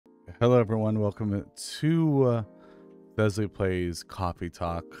Hello everyone, welcome to Thezalbee Plays Coffee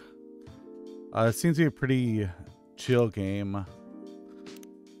Talk. It seems to be a pretty chill game.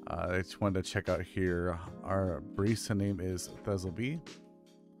 I just wanted to check out here. Our barista name is Thezalbee.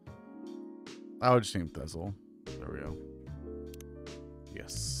 I would just name Thezal. There we go.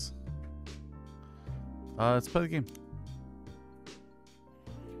 Yes. Let's play the game.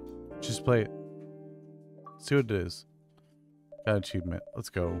 Just play it. See what it is. Got an achievement. Let's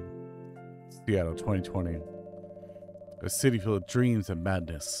go. Seattle 2020. A city full of dreams and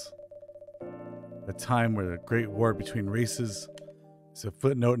madness. A time where the great war between races is a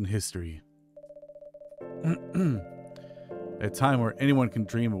footnote in history. A time where anyone can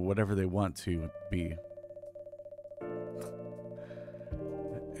dream of whatever they want to be.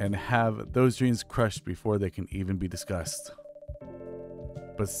 And have those dreams crushed before they can even be discussed.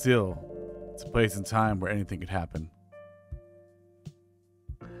 But still, it's a place and time where anything could happen.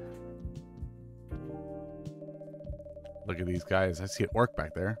 Look at these guys. I see an orc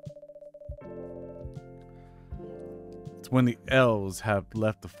back there. It's when the elves have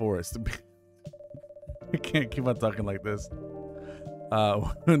left the forest. I can't keep on talking like this.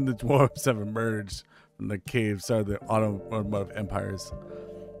 When the dwarves have emerged from the caves, started the automotive empires.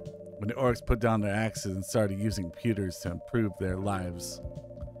 When the orcs put down their axes and started using computers to improve their lives.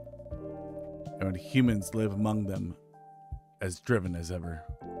 And when humans live among them as driven as ever.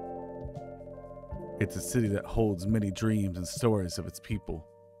 It's a city that holds many dreams and stories of its people.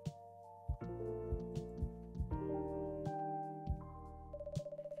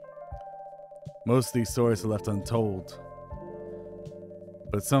 Most of these stories are left untold,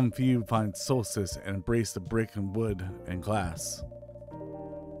 but some few find solstice and embrace the brick and wood and glass.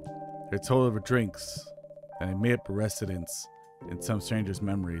 They're told over drinks, and they made up a residence in some stranger's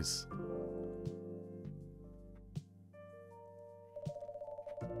memories.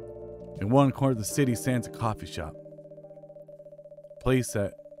 In one corner of the city stands a coffee shop. A place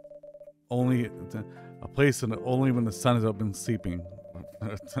that only when the sun is up and sleeping.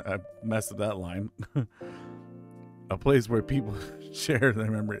 I messed with that line. A place where people share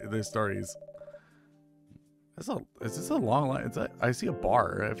their stories. Is this a long line? I see a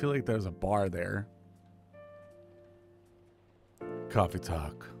bar. I feel like there's a bar there. Coffee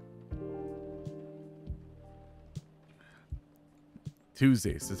Talk.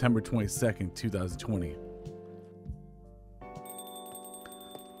 Tuesday, September 22nd, 2020.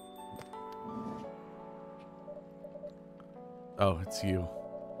 Oh, it's you.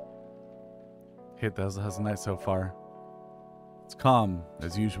 Hey, how's the night so far? It's calm,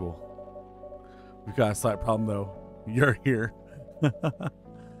 as usual. We've got a slight problem, though. You're here.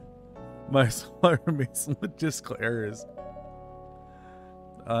 My supplier made some logistical errors.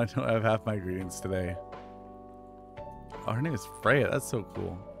 I don't have half my ingredients today. Oh, her name is Freya. That's so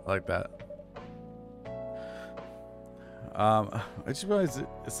cool. I like that. I just realized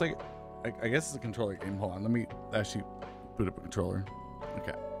it's like, I guess it's a controller game. Hold on, let me actually boot up a controller.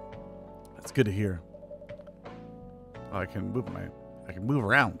 Okay, that's good to hear. Oh, I can move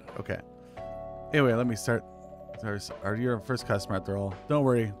around. Okay. Anyway, let me start. Are you our first customer after all? Don't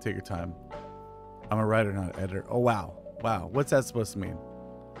worry, take your time. I'm a writer, not an editor. Oh wow, wow. What's that supposed to mean?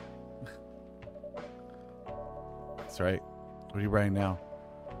 That's right. What are you writing now?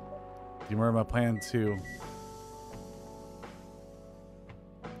 Do you remember my plan to...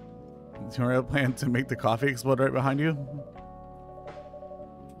 make the coffee explode right behind you? Do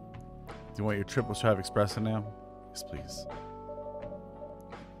you want your triple shot of espresso now? Yes, please.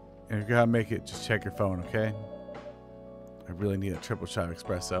 And if you gotta make it, just check your phone, okay? I really need a triple shot of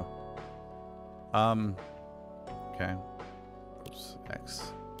espresso. Okay. Oops,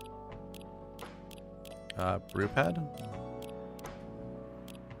 X. Brew pad?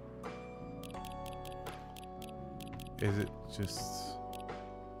 Is it just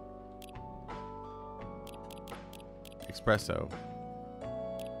espresso?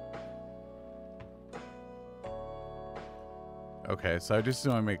 Okay, so I just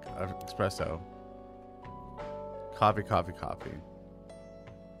want to make espresso. Coffee. Coffee.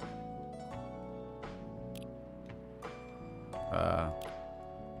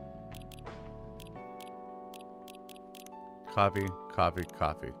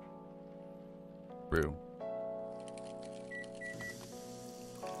 Brew.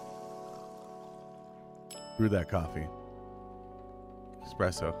 Brew that coffee.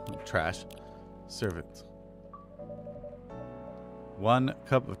 Espresso. Trash. Serve it. 1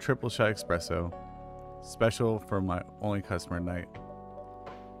 cup of triple shot espresso. Special for my only customer night.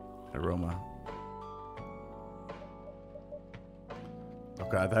 Aroma. Oh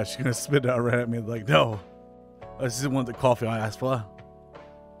god, I thought she was gonna spit it out right at me like, no. This isn't one of the coffee I asked for.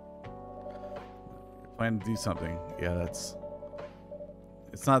 plan to do something. Yeah, it's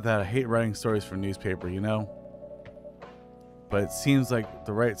not that I hate writing stories for newspaper, you know? But it seems like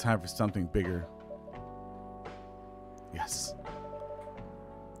the right time for something bigger. Yes.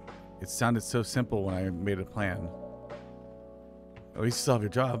 It sounded so simple when I made a plan. At least you still have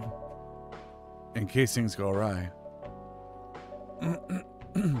your job. In case things go awry.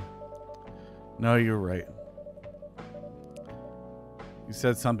 No, you're right. You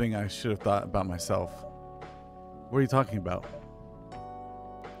said something I should have thought about myself. What are you talking about?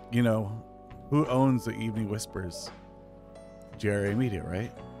 You know, who owns the Evening Whispers? GRA Media,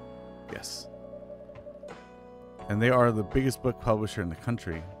 right? Yes. And they are the biggest book publisher in the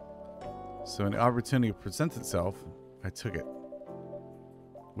country. So when the opportunity presents itself, I took it.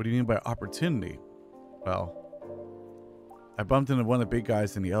 What do you mean by opportunity? Well, I bumped into one of the big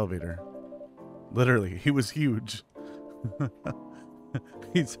guys in the elevator. Literally, he was huge.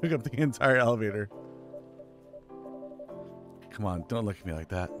 He took up the entire elevator. Come on, don't look at me like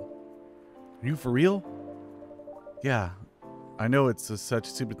that. Are you for real? Yeah, I know it's such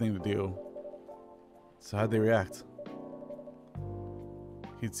a stupid thing to do. So how'd they react?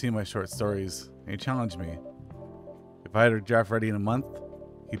 He'd seen my short stories, and he challenged me. If I had a draft ready in a month,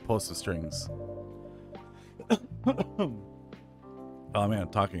 he'd pull some strings. Oh man, I'm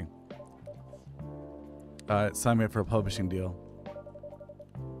talking. Sign me up for a publishing deal.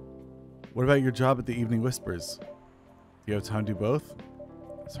 What about your job at the Evening Whispers? Do you have time to do both?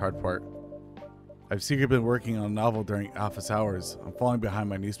 That's the hard part. I've secretly been working on a novel during office hours. I'm falling behind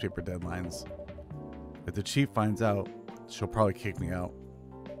my newspaper deadlines. If the chief finds out, she'll probably kick me out.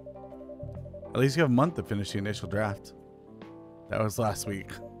 At least you have a month to finish the initial draft. That was last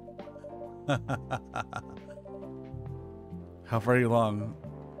week. How far are you along?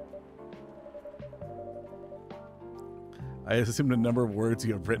 I assume the number of words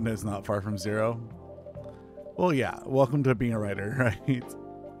you have written is not far from 0. Well, yeah. Welcome to being a writer, right?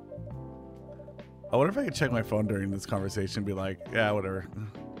 I wonder if I could check my phone during this conversation and be like, yeah, whatever.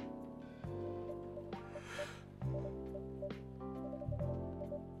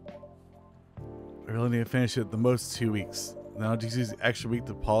 I really need to finish it the most 2 weeks. Now I'll just use the extra week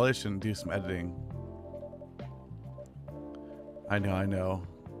to polish and do some editing. I know.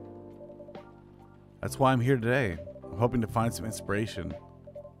 That's why I'm here today. I'm hoping to find some inspiration.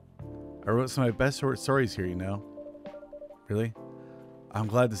 I wrote some of my best short stories here, you know? Really? I'm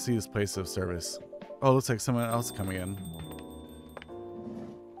glad to see this place of service. Oh, looks like someone else coming in.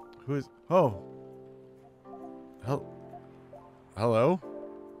 Who is... Oh. Hello?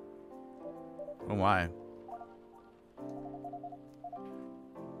 Oh my.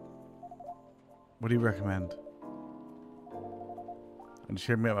 What do you recommend? And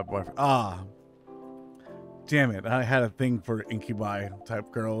share me with my boyfriend. Ah. Damn it. I had a thing for incubi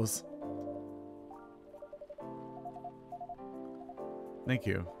type girls. Thank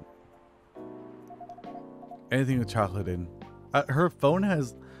you. Anything with chocolate in. Her phone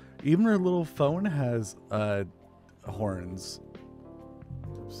has... Even her little phone has horns.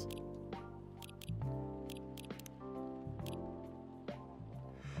 Oops.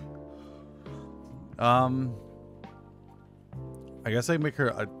 I guess I make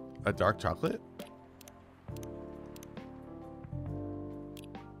her a dark chocolate.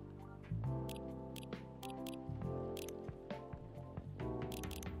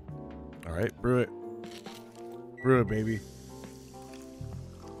 All right, brew it. Brew it, baby.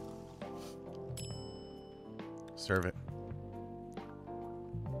 Serve it.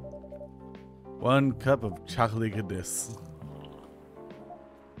 1 cup of chocolatey goodness.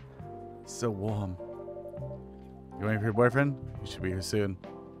 So warm. You waiting for your boyfriend? He should be here soon.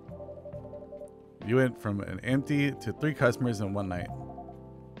 You went from an empty to 3 customers in 1 night.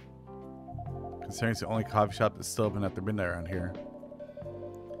 Considering it's the only coffee shop that's still open after midnight around here.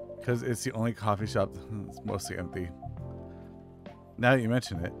 Because it's the only coffee shop that's mostly empty. Now that you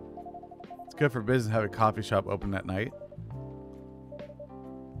mention it, it's good for business to have a coffee shop open at night.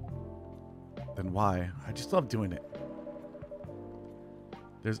 Then why? I just love doing it.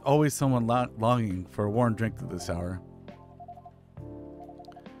 There's always someone longing for a warm drink at this hour.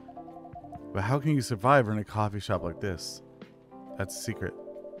 But how can you survive in a coffee shop like this? That's a secret.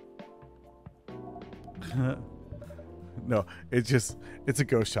 No, it's a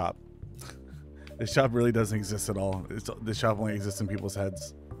ghost shop. This shop really doesn't exist at all. This shop only exists in people's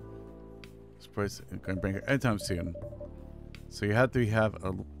heads. This place is going to bring it anytime soon. So you have to have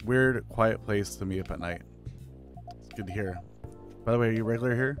a weird, quiet place to meet up at night. It's good to hear. By the way, are you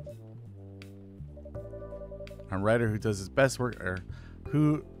regular here? I'm a writer who does his best work,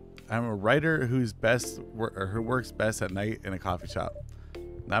 I'm a writer who works best at night in a coffee shop.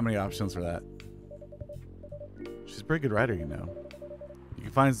 Not many options for that. She's a pretty good writer, you know. You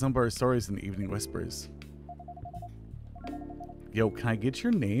can find some of her stories in the Evening Whispers. Yo, can I get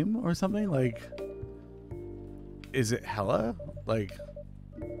your name or something? Like, is it Hella? Like,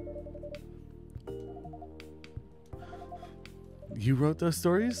 you wrote those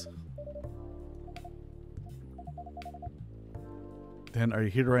stories? Then are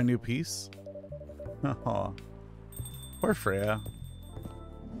you here to write a new piece? Oh, poor Freya.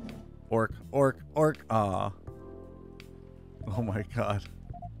 Orc. Aw. Oh my god.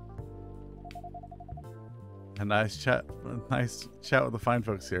 A nice chat with the fine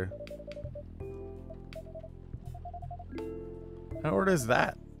folks here. How order is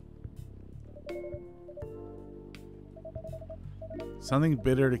that? Something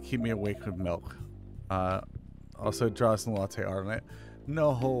bitter to keep me awake with milk. Also draw some latte art on it.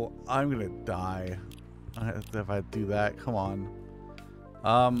 No, I'm gonna die if I do that. Come on.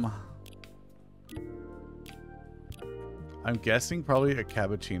 I'm guessing probably a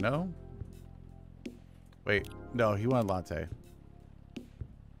cappuccino. Wait, no, he wanted latte.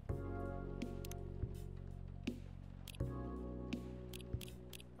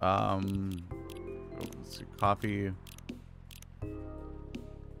 Let's see, coffee.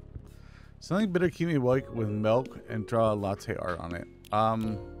 Something bitter keep me awake with milk and draw a latte art on it.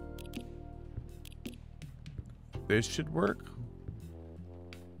 This should work.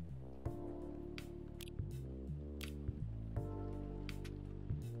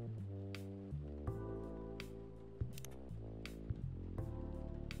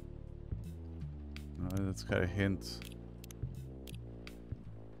 That's got a hint.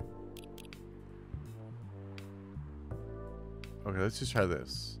 Okay, let's just try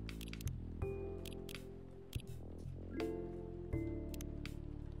this.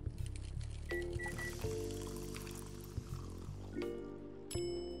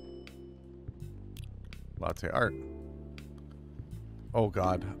 Latte art. Oh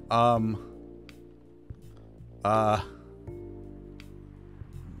god.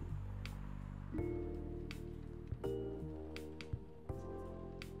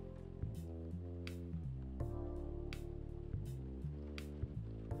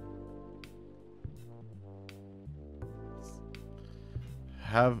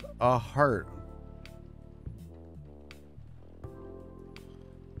 Have a heart.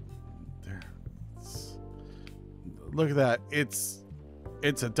 There. Look at that. It's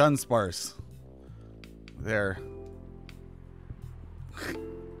a Dunsparce. There.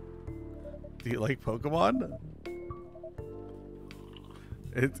 Do you like Pokemon?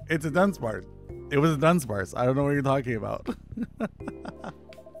 It's a Dunsparce. It was a Dunsparce. I don't know what you're talking about.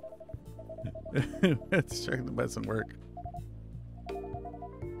 Let's check the medicine work.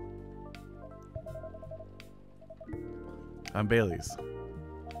 I'm Bailey's.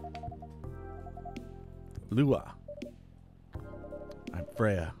 Lua. I'm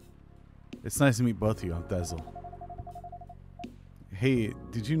Freya. It's nice to meet both of you. I'm Thezal. Hey,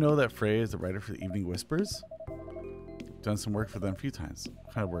 did you know that Freya is the writer for the Evening Whispers? I've done some work for them a few times.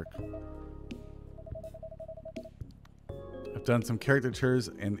 What kind of work? I've done some caricatures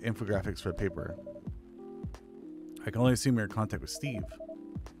and infographics for the paper. I can only assume you're in contact with Steve.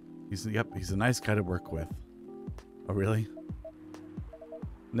 He's a nice guy to work with. Oh, really?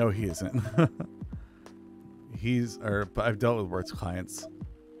 No, he isn't. But I've dealt with worse clients.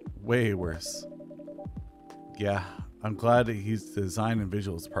 Way worse. Yeah, I'm glad he's the design and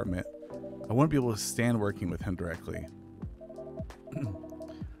visuals department. I wouldn't be able to stand working with him directly.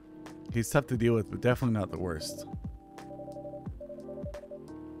 He's tough to deal with, but definitely not the worst.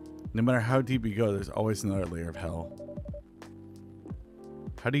 No matter how deep you go, there's always another layer of hell.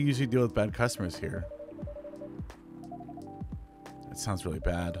 How do you usually deal with bad customers here? That sounds really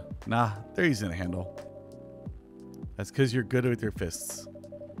bad. Nah, they're easy to handle. That's because you're good with your fists.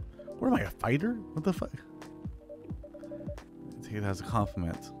 What am I, a fighter? What the fuck? Take it as a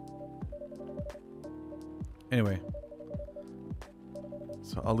compliment. Anyway.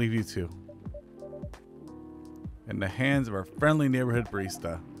 So I'll leave you two in the hands of our friendly neighborhood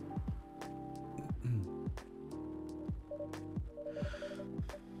barista.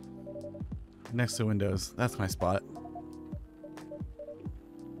 Next to windows. That's my spot.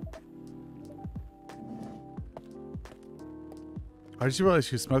 How did you realize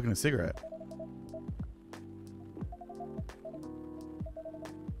she was smoking a cigarette?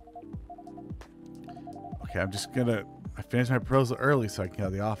 Okay, I finished my proposal early so I can get out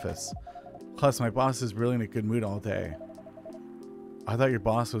of the office. Plus, my boss is really in a good mood all day. I thought your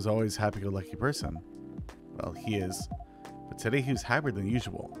boss was always a happy-go-lucky person. Well, he is. But today he was happier than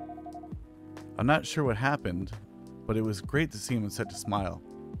usual. I'm not sure what happened, but it was great to see him with such a smile.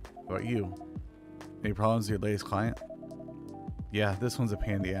 What about you? Any problems with your latest client? Yeah, this one's a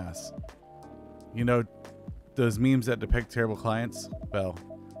pain in the ass. You know, those memes that depict terrible clients? Well,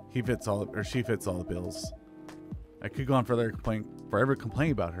 he fits all, or she fits all the bills. I could go on forever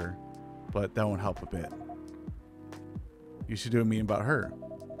complaining about her, but that won't help a bit. You should do a meme about her.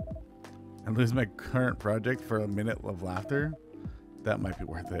 And lose my current project for a minute of laughter? That might be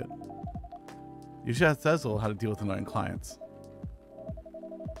worth it. You should ask Thezalbee how to deal with annoying clients.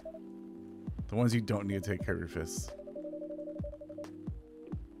 The ones you don't need to take care of your fists.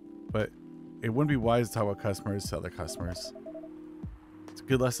 But it wouldn't be wise to talk about customers to other customers. It's a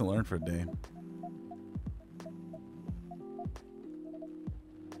good lesson learned for a day.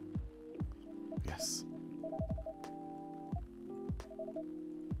 Yes.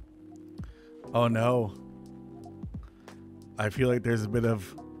 Oh no. I feel like there's a bit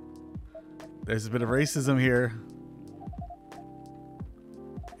of racism here.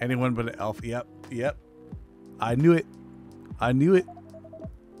 Anyone but an elf. Yep. I knew it.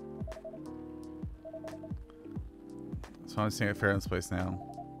 So I'm staying at Fairland's place now.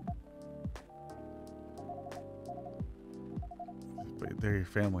 But they're your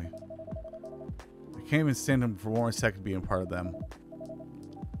family. I can't even stand them for 1 more second being part of them.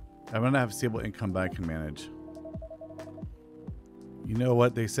 I'm gonna have a stable income that I can manage. You know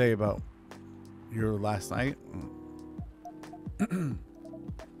what they say about your last night?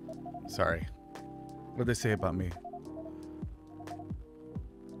 Sorry. What they say about me?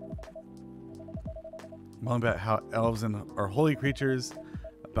 Well, about how elves are holy creatures,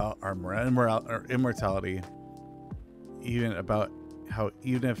 about our immortality, even about how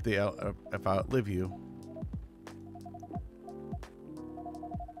even if they outlive you,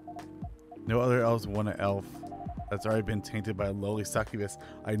 no other elves want an elf that's already been tainted by a lowly succubus.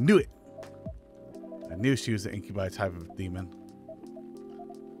 I knew it. I knew she was an incubi type of demon.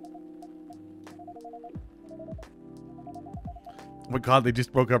 Oh my god, they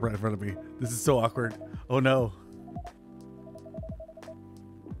just broke up right in front of me. This is so awkward. Oh no.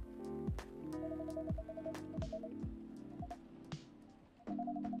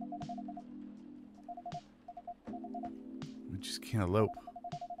 We just can't elope.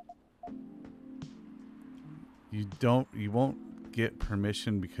 You won't get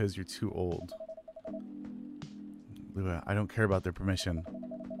permission because you're too old. Lua, I don't care about their permission.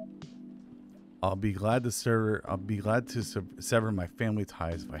 I'll be glad to sever my family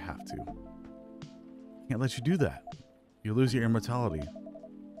ties if I have to. Can't let you do that. You lose your immortality.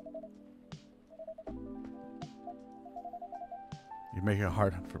 You're making it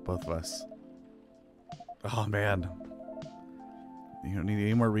hard for both of us. Oh man. You don't need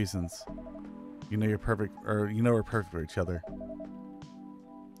any more reasons. You know you're perfect, or you know we're perfect for each other.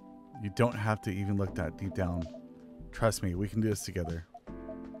 You don't have to even look that deep down. Trust me, we can do this together.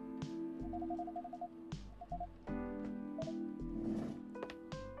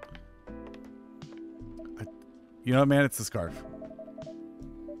 You know what, man? It's the scarf.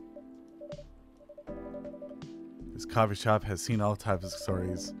 This coffee shop has seen all types of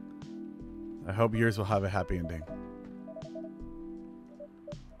stories. I hope yours will have a happy ending.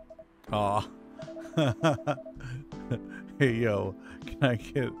 Aw. Hey yo, can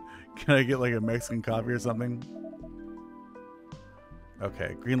I get like a Mexican coffee or something?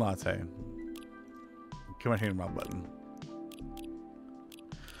 Okay, green latte. Come on, hitting my button.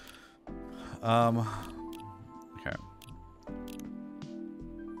 Okay.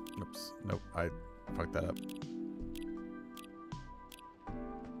 Oops. Nope. I fucked that up.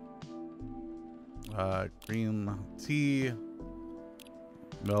 Green tea,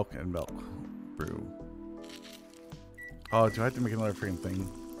 milk, and milk brew. Oh, do I have to make another freaking thing?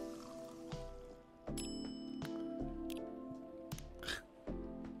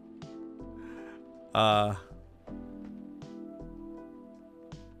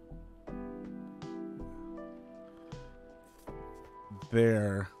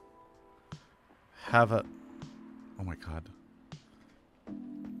 There. Have a. Oh my god.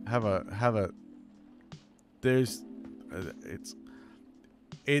 Have a. There's.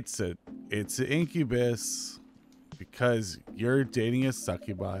 It's an incubus because you're dating a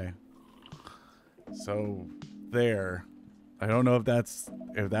succubi. So there. I don't know if that's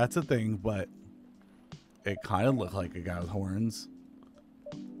a thing, but it kind of looked like a guy with horns.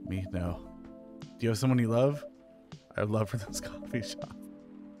 Me, no. Do you have someone you love? I would love for this coffee shop.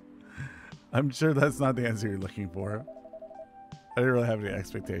 I'm sure that's not the answer you're looking for. I didn't really have any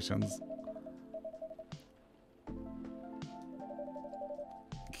expectations. You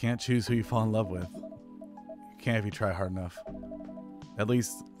can't choose who you fall in love with. You can if you try hard enough. At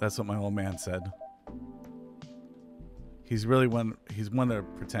least that's what my old man said. He's one of the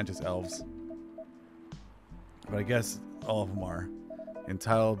pretentious elves. But I guess all of them are.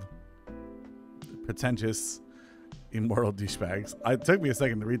 Entitled, pretentious, immoral douchebags. It took me a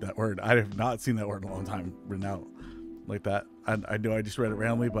second to read that word. I have not seen that word in a long time written out like that. I know I just read it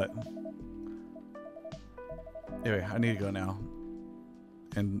randomly, but anyway, I need to go now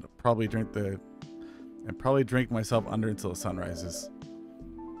and probably drink myself under until the sun rises.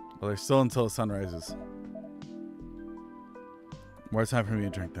 Well, there's still until the sun rises. More time for me to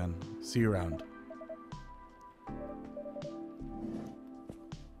drink then. See you around.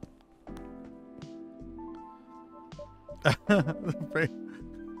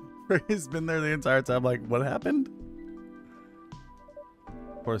 Frey's been there the entire time, like, what happened?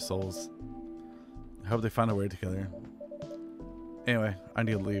 Poor souls. I hope they find a way together. Anyway, I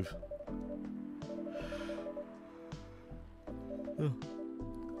need to leave.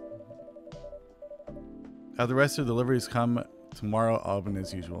 Have the rest of the deliveries come tomorrow, I'll open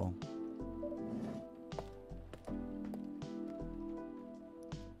as usual.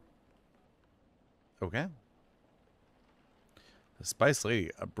 Okay. The Spice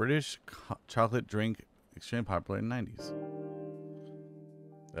Lady, a British chocolate drink extremely popular in the 90s.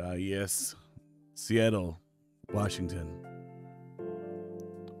 Yes. Seattle, Washington.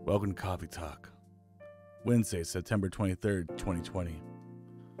 Welcome to Coffee Talk. Wednesday, September 23rd, 2020.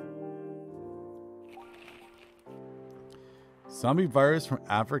 Zombie virus from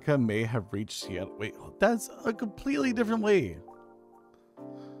Africa may have reached Seattle. Wait, that's a completely different way.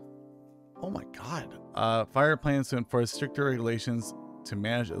 Oh my god. Fire plans to enforce stricter regulations to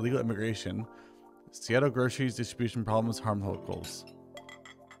manage illegal immigration. Seattle groceries distribution problems harm locals.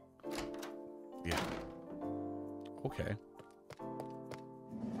 Yeah. Okay.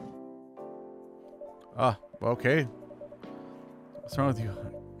 Okay. What's wrong with you?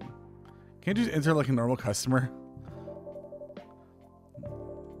 Can't you just enter like a normal customer?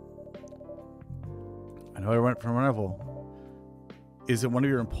 I know I went from Revel. Is it one of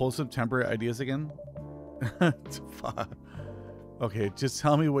your impulsive temporary ideas again? Okay, just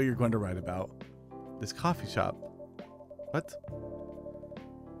tell me what you're going to write about. This coffee shop. What?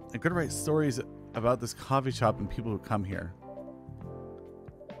 I'm going to write stories about this coffee shop and people who come here.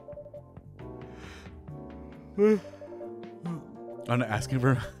 I'm not asking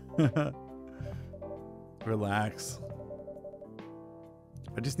for... Relax.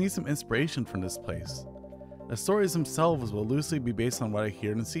 I just need some inspiration from this place. The stories themselves will loosely be based on what I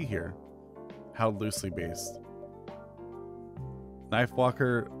hear and see here. How loosely based? Knife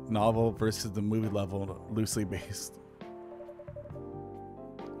Walker novel versus the movie level, loosely based.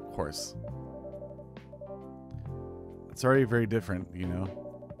 Of course. It's already very different, you know?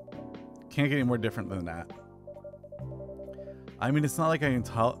 Can't get any more different than that. I mean, it's not like I can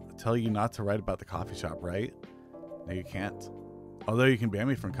tell you not to write about the coffee shop, right? No, you can't. Although you can ban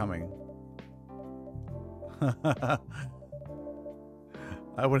me from coming.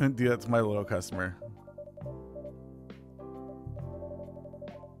 I wouldn't do that to my loyal customer.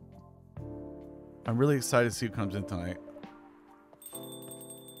 I'm really excited to see who comes in tonight.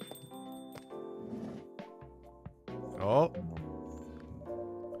 Oh.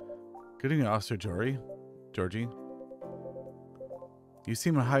 Good evening, Officer Georgie. You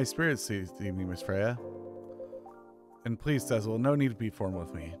seem in high spirits this evening, Miss Freya. And please, Thezalbee, no need to be formal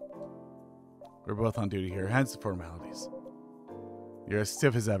with me. We're both on duty here, hence the formalities. You're as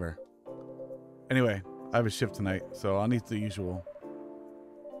stiff as ever. Anyway, I have a shift tonight, so I'll need the usual.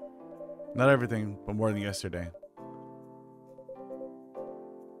 Not everything, but more than yesterday.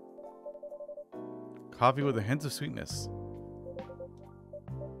 Coffee with a hint of sweetness.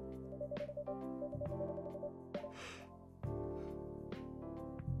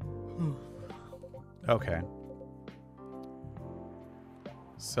 Okay.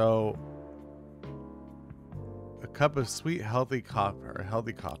 So, a cup of sweet, healthy coffee, or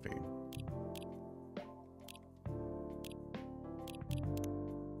healthy coffee.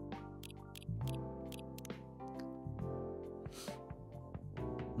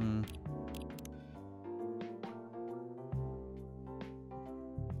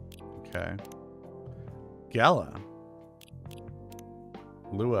 Okay. Gala.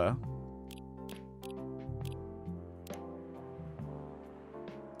 Lua.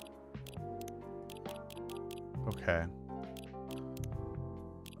 Okay.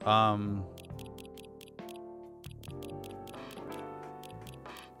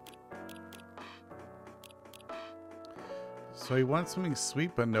 So he wants something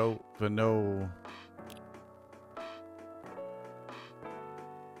sweet, but no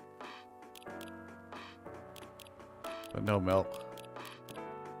milk.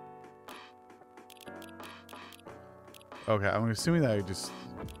 Okay, I'm assuming that I just...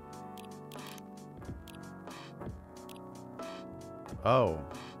 Oh.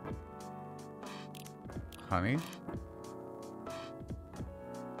 Honey?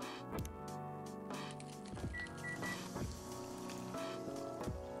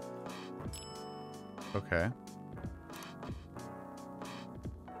 Okay.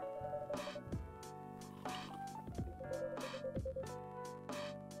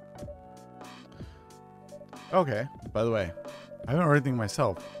 Okay. By the way, I haven't ordered anything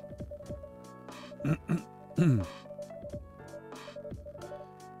myself.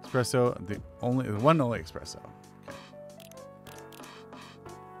 Espresso, the one and only espresso. Okay.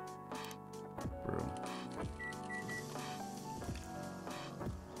 Brew.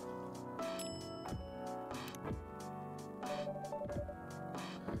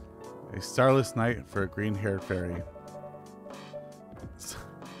 A starless night for a green-haired fairy.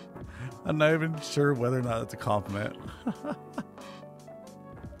 I'm not even sure whether or not it's a compliment.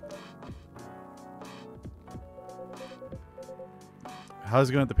 How's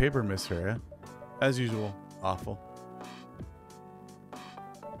it going at the paper, Miss Farah? As usual, awful.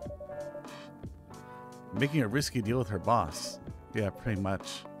 Making a risky deal with her boss. Yeah, pretty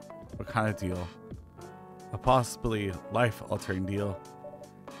much. What kind of deal? A possibly life-altering deal.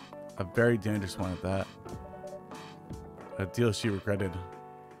 A very dangerous one at that. A deal she regretted.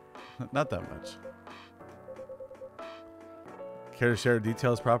 Not that much. Care to share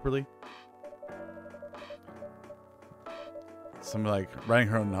details properly? Something like writing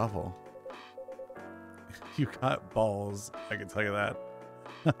her own novel. You got balls, I can tell you that.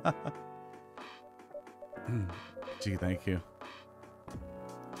 Gee, thank you.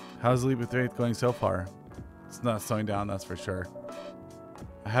 How's the leap of faith going so far? It's not slowing down, that's for sure.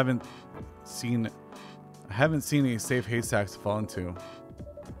 I haven't seen any safe haystacks to fall into.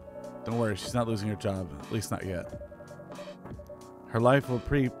 Don't worry, she's not losing her job, at least not yet. Her life will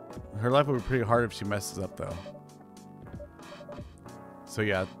be pretty hard if she messes up, though. So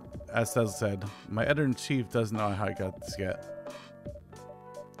yeah, as Thezalbee said, my editor-in-chief doesn't know how I got this yet.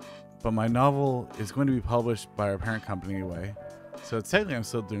 But my novel is going to be published by our parent company anyway, so technically I'm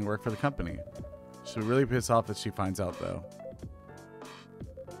still doing work for the company. She'll really piss off if she finds out, though.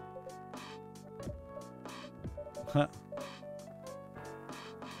 Huh.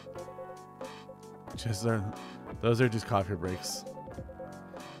 Those are just coffee breaks.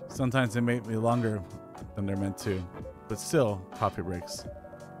 Sometimes they make me longer than they're meant to, but still, coffee breaks.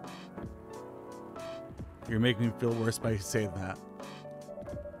 You're making me feel worse by saying that.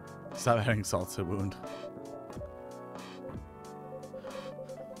 Stop adding salt to the wound.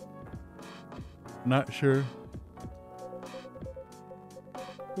 Not sure.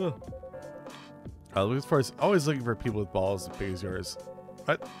 Oh. Always looking for people with balls as big as yours.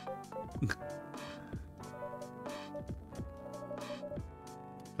 What? I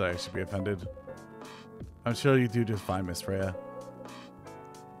feel like I should be offended. I'm sure you do just fine, Miss Freya.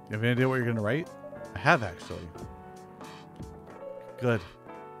 You have any idea what you're gonna write? I have, actually. Good.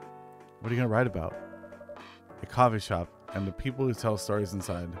 What are you gonna write about? A coffee shop and the people who tell stories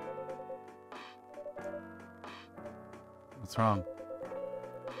inside. What's wrong?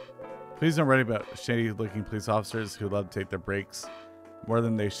 Please don't write about shady-looking police officers who love to take their breaks more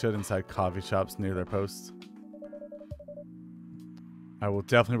than they should inside coffee shops near their posts. I will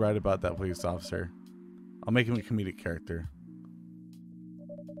definitely write about that police officer. I'll make him a comedic character.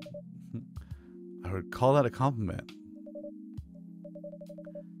 I would call that a compliment.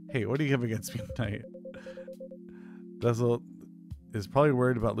 Hey, what do you have against me tonight? Thezalbee is probably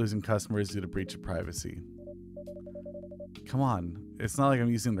worried about losing customers due to breach of privacy. Come on, it's not like I'm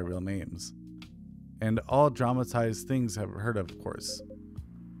using their real names. And all dramatized things I've heard of course.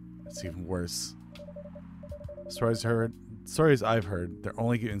 It's even worse. Stories I've heard, they're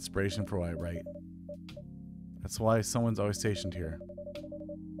only get inspiration for what I write. That's why someone's always stationed here.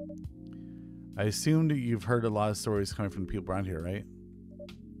 I assumed you've heard a lot of stories coming from the people around here, right?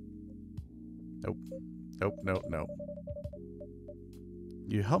 Nope. Nope, nope, nope.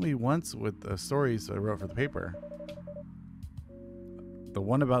 You helped me once with the stories I wrote for the paper. The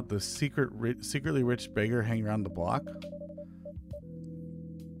one about the secretly rich beggar hanging around the block?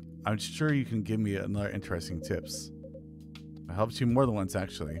 I'm sure you can give me another interesting tips. I helped you more than once,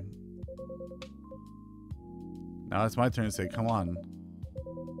 actually. Now it's my turn to say, come on.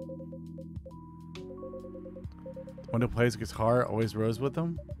 One who plays guitar always rose with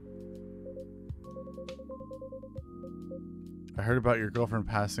them? I heard about your girlfriend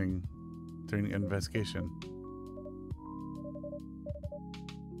passing during the investigation.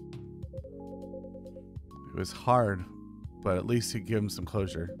 It was hard, but at least you give him some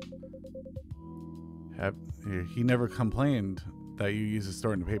closure. He never complained that you used the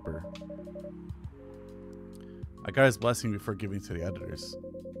story in the paper. I got his blessing before giving it to the editors.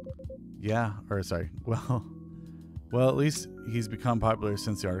 Yeah, or sorry. Well, at least he's become popular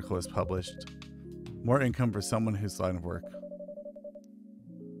since the article was published. More income for someone whose line of work.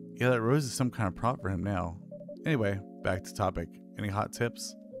 Yeah, that rose is some kind of prop for him now. Anyway, back to topic. Any hot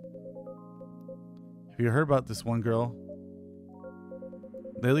tips? Have you heard about this one girl?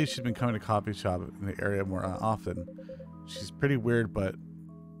 Lately, she's been coming to coffee shop in the area more often. She's pretty weird, but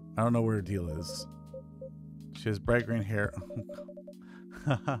I don't know what her deal is. She has bright green hair.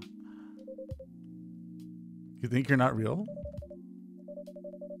 You think you're not real?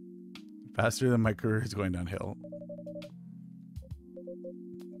 Faster than my career is going downhill.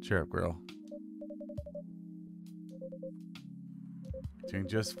 Cheer up, girl. Doing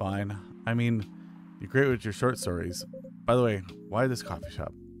just fine. I mean, you're great with your short stories. By the way, why this coffee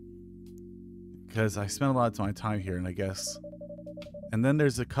shop? Because I spent a lot of my time here, and I guess... And then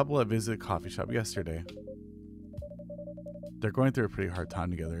there's a couple that visited coffee shop yesterday. They're going through a pretty hard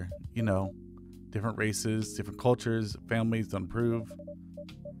time together. You know, different races, different cultures, families don't approve.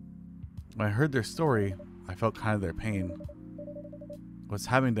 When I heard their story, I felt kind of their pain. What's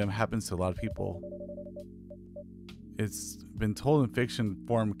happening to them happens to a lot of people. It's been told in fiction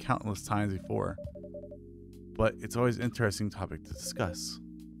form countless times before, but it's always an interesting topic to discuss.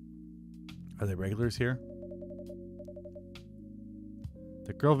 Are they regulars here?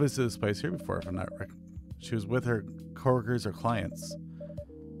 The girl visited this place here before, if I'm not she was with her coworkers or clients,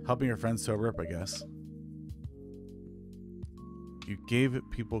 helping her friends sober up, I guess. You gave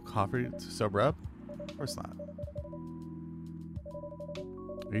people coffee to sober up? Of course not.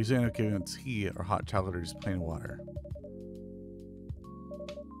 I usually end up giving them tea or hot chocolate or just plain water.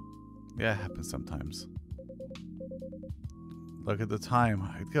 Yeah, it happens sometimes. Look at the time.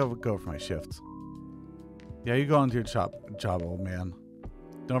 I gotta go for my shift. Yeah, you go on to your job, old man.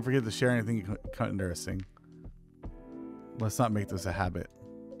 Don't forget to share anything you find interesting. Let's not make this a habit.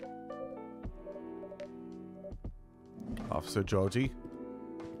 Officer Georgie.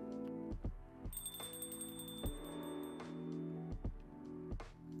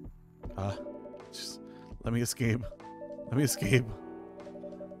 Just let me escape. Let me escape.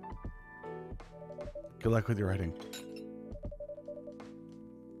 Good luck with your writing.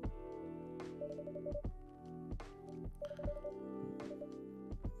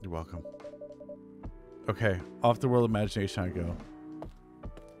 You're welcome. Okay, off the world imagination I go.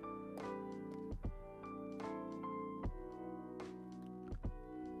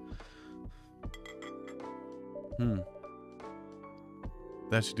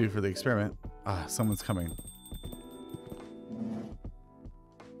 That should do for the experiment. Ah, someone's coming.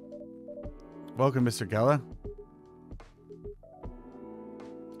 Welcome, Mr. Gala.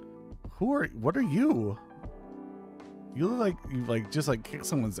 What are you? You look like you just kicked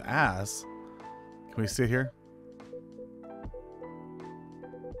someone's ass. Can we sit here?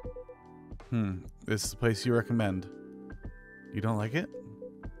 This is the place you recommend. You don't like it?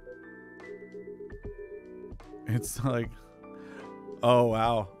 It's like, oh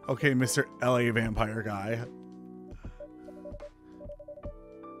wow. Okay, Mr. LA vampire guy.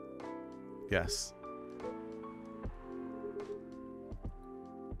 Yes.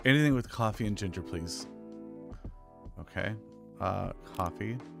 Anything with coffee and ginger, please. Okay.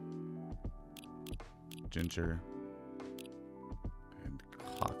 Coffee, ginger, and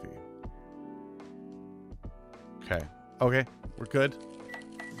coffee. Okay. Okay, we're good.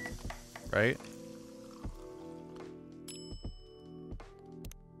 Right?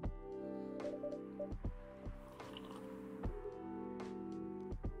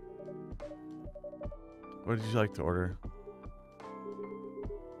 What did you like to order?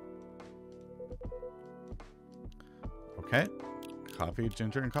 Okay. Coffee,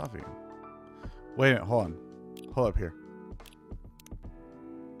 ginger, and coffee. Wait a minute, hold on. Hold up here.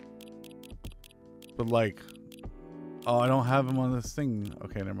 But oh, I don't have them on this thing.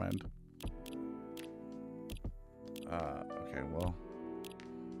 Okay, never mind. Okay, well.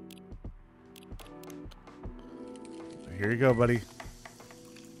 Here you go, buddy.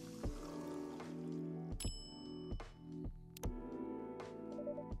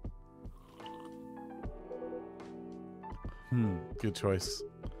 Good choice.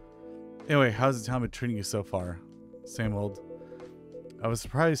 Anyway, how's the town been treating you so far? Same old. I was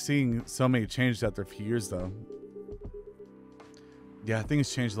surprised seeing so many changes after a few years, though. Yeah,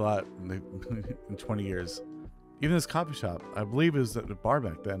 things changed a lot in 20 years. Even this coffee shop. I believe it was at the bar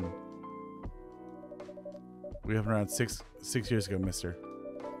back then. We have around six years ago, mister.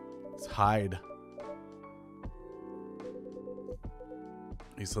 Let's hide.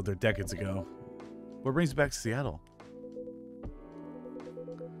 He lived there decades ago. What brings you back to Seattle?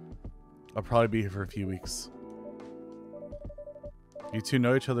 I'll probably be here for a few weeks. You two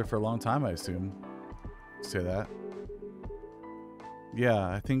know each other for a long time, I assume. Say that. Yeah,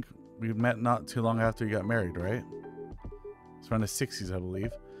 I think we met not too long after you got married, right? It's around the 60s, I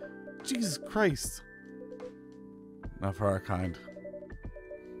believe. Jesus Christ. Not for our kind.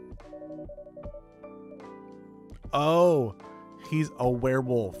 Oh, he's a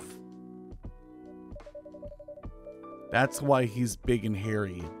werewolf. That's why he's big and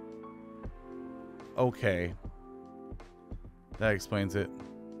hairy. Okay. That explains it.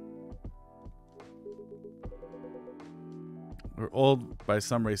 We're old by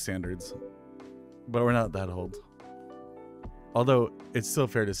some race standards, but we're not that old. Although it's still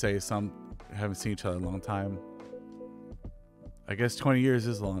fair to say some haven't seen each other in a long time. I guess 20 years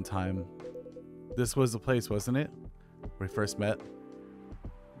is a long time. This was the place, wasn't it? Where we first met?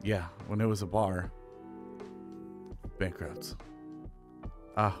 Yeah, when it was a bar. Bankrupt.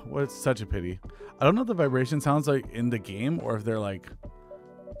 Ah, what such a pity. I don't know if the vibration sounds like in the game or if they're like...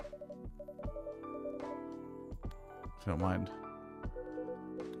 If you don't mind.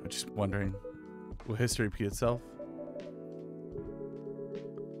 I'm just wondering. Will history repeat itself?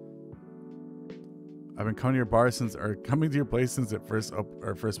 I've been coming to your bar since, or coming to your place since it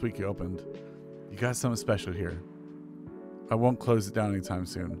first week you opened. You got something special here. I won't close it down anytime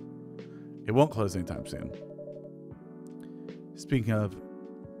soon. It won't close anytime soon. Speaking of,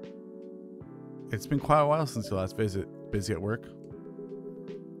 it's been quite a while since your last visit. Busy at work?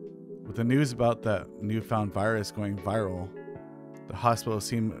 With the news about that newfound virus going viral, the hospital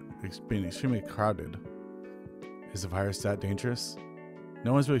seemed being extremely crowded. Is the virus that dangerous?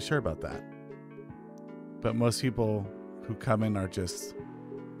 No one's really sure about that. But most people who come in are just,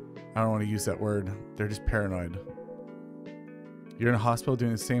 I don't want to use that word, they're just paranoid. You're in a hospital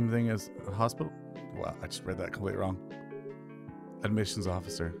doing the same thing as a hospital? Wow, I just read that completely wrong. Admissions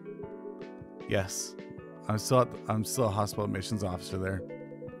officer. Yes, I'm still a hospital admissions officer there.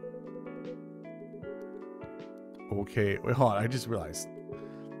 Okay, wait, hold on, I just realized.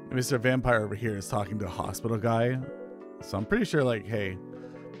 Mr. Vampire over here is talking to a hospital guy. So I'm pretty sure, like, hey,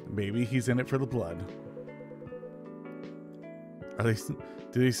 maybe he's in it for the blood. Are they?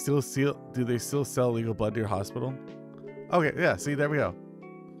 Do they still sell legal blood to your hospital? Okay, yeah. See, there we go.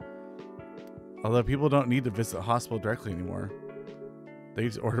 Although people don't need to visit the hospital directly anymore, they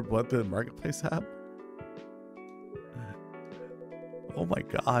just order blood through the marketplace app. Oh my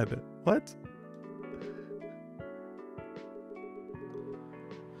god! What?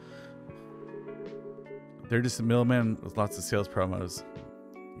 They're just a middleman with lots of sales promos.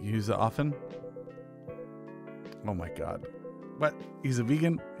 You use it often? Oh my god. What? He's a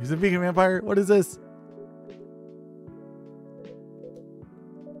vegan? He's a vegan vampire? What is this?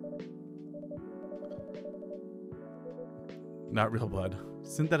 Not real blood.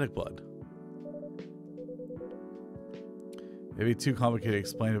 Synthetic blood. Maybe too complicated to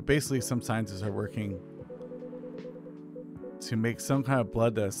explain, but basically some scientists are working to make some kind of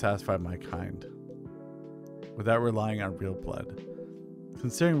blood that satisfies my kind without relying on real blood.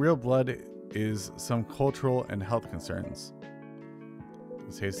 Considering real blood is some cultural and health concerns.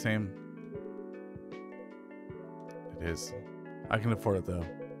 Say the same. It is. I can afford it though.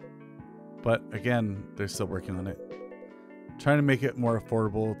 But again, they're still working on it. Trying to make it more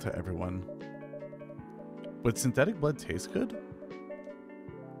affordable to everyone. Would synthetic blood taste good?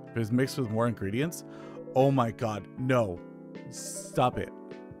 If it was mixed with more ingredients? Oh my god, no. Stop it.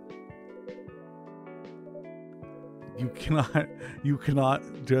 You cannot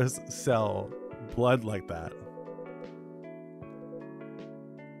just sell blood like that.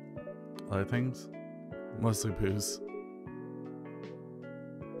 Other things? Mostly booze.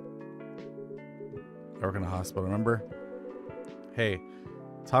 I work in a hospital, remember? Hey,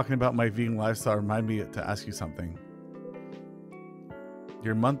 talking about my vegan lifestyle reminded me to ask you something.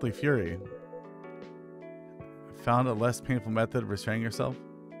 Your monthly fury. Found a less painful method of restraining yourself?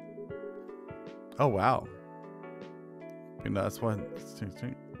 Oh, wow. You know, that's one.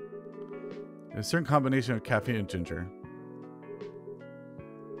 A certain combination of caffeine and ginger.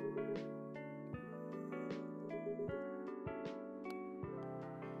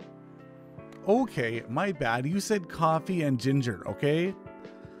 Okay, my bad. You said coffee and ginger, okay?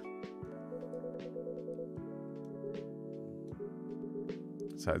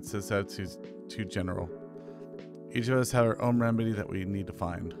 So it says that's too general. Each of us have our own remedy that we need to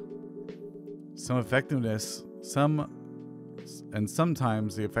find. Some effectiveness, sometimes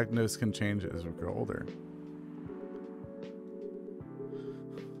the effectiveness can change as we grow older.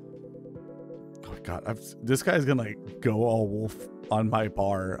 Oh my god, this guy's gonna like go all wolf on my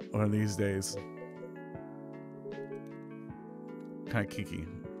bar one of these days. Kind of kinky.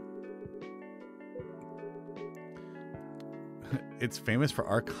 It's famous for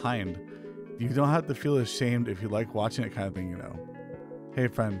our kind. You don't have to feel ashamed if you like watching it, kind of thing, you know. Hey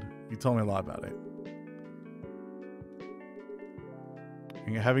friend, you told me a lot about it.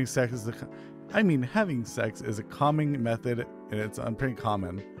 And having sex is having sex is a calming method, and it's pretty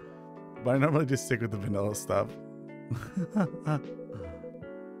common. But I normally just stick with the vanilla stuff.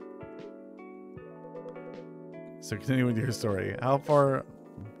 So continue with your story. How far?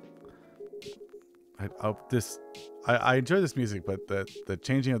 I enjoy this music, but the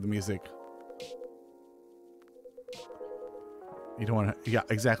changing of the music. You don't want to. Yeah,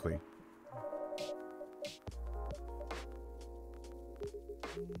 exactly.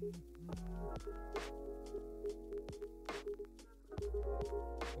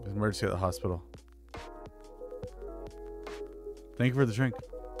 Emergency at the hospital. Thank you for the drink.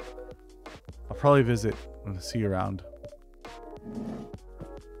 I'll probably visit and see you around.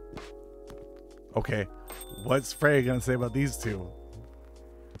 Okay, what's Frey gonna say about these two?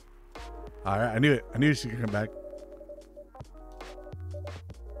 All right, I knew it. I knew she could come back.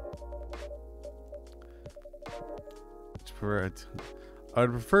 I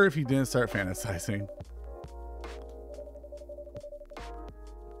would prefer if you didn't start fantasizing.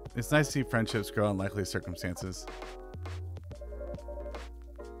 It's nice to see friendships grow in likely circumstances.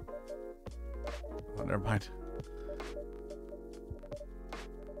 Oh, never mind.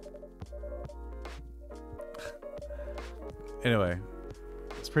 Anyway,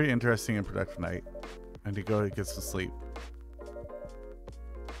 it's pretty interesting and productive night. I need to go get some sleep.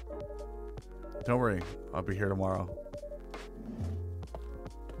 Don't worry, I'll be here tomorrow.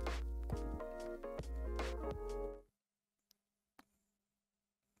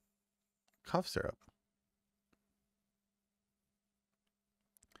 Cough syrup.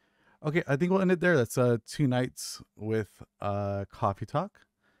 Okay, I think we'll end it there. That's 2 nights with Coffee Talk.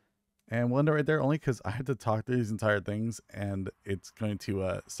 And we'll end it right there only because I had to talk through these entire things and it's going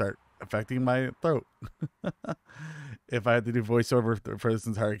to start affecting my throat if I had to do voiceover for this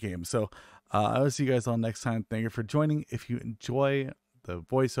entire game. So I will see you guys all next time. Thank you for joining. If you enjoy the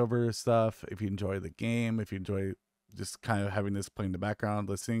voiceover stuff, if you enjoy the game, if you enjoy just kind of having this playing in the background,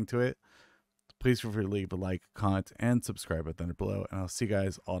 listening to it, please feel free to leave a like, comment, and subscribe at the end below. And I'll see you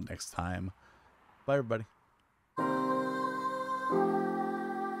guys all next time. Bye, everybody.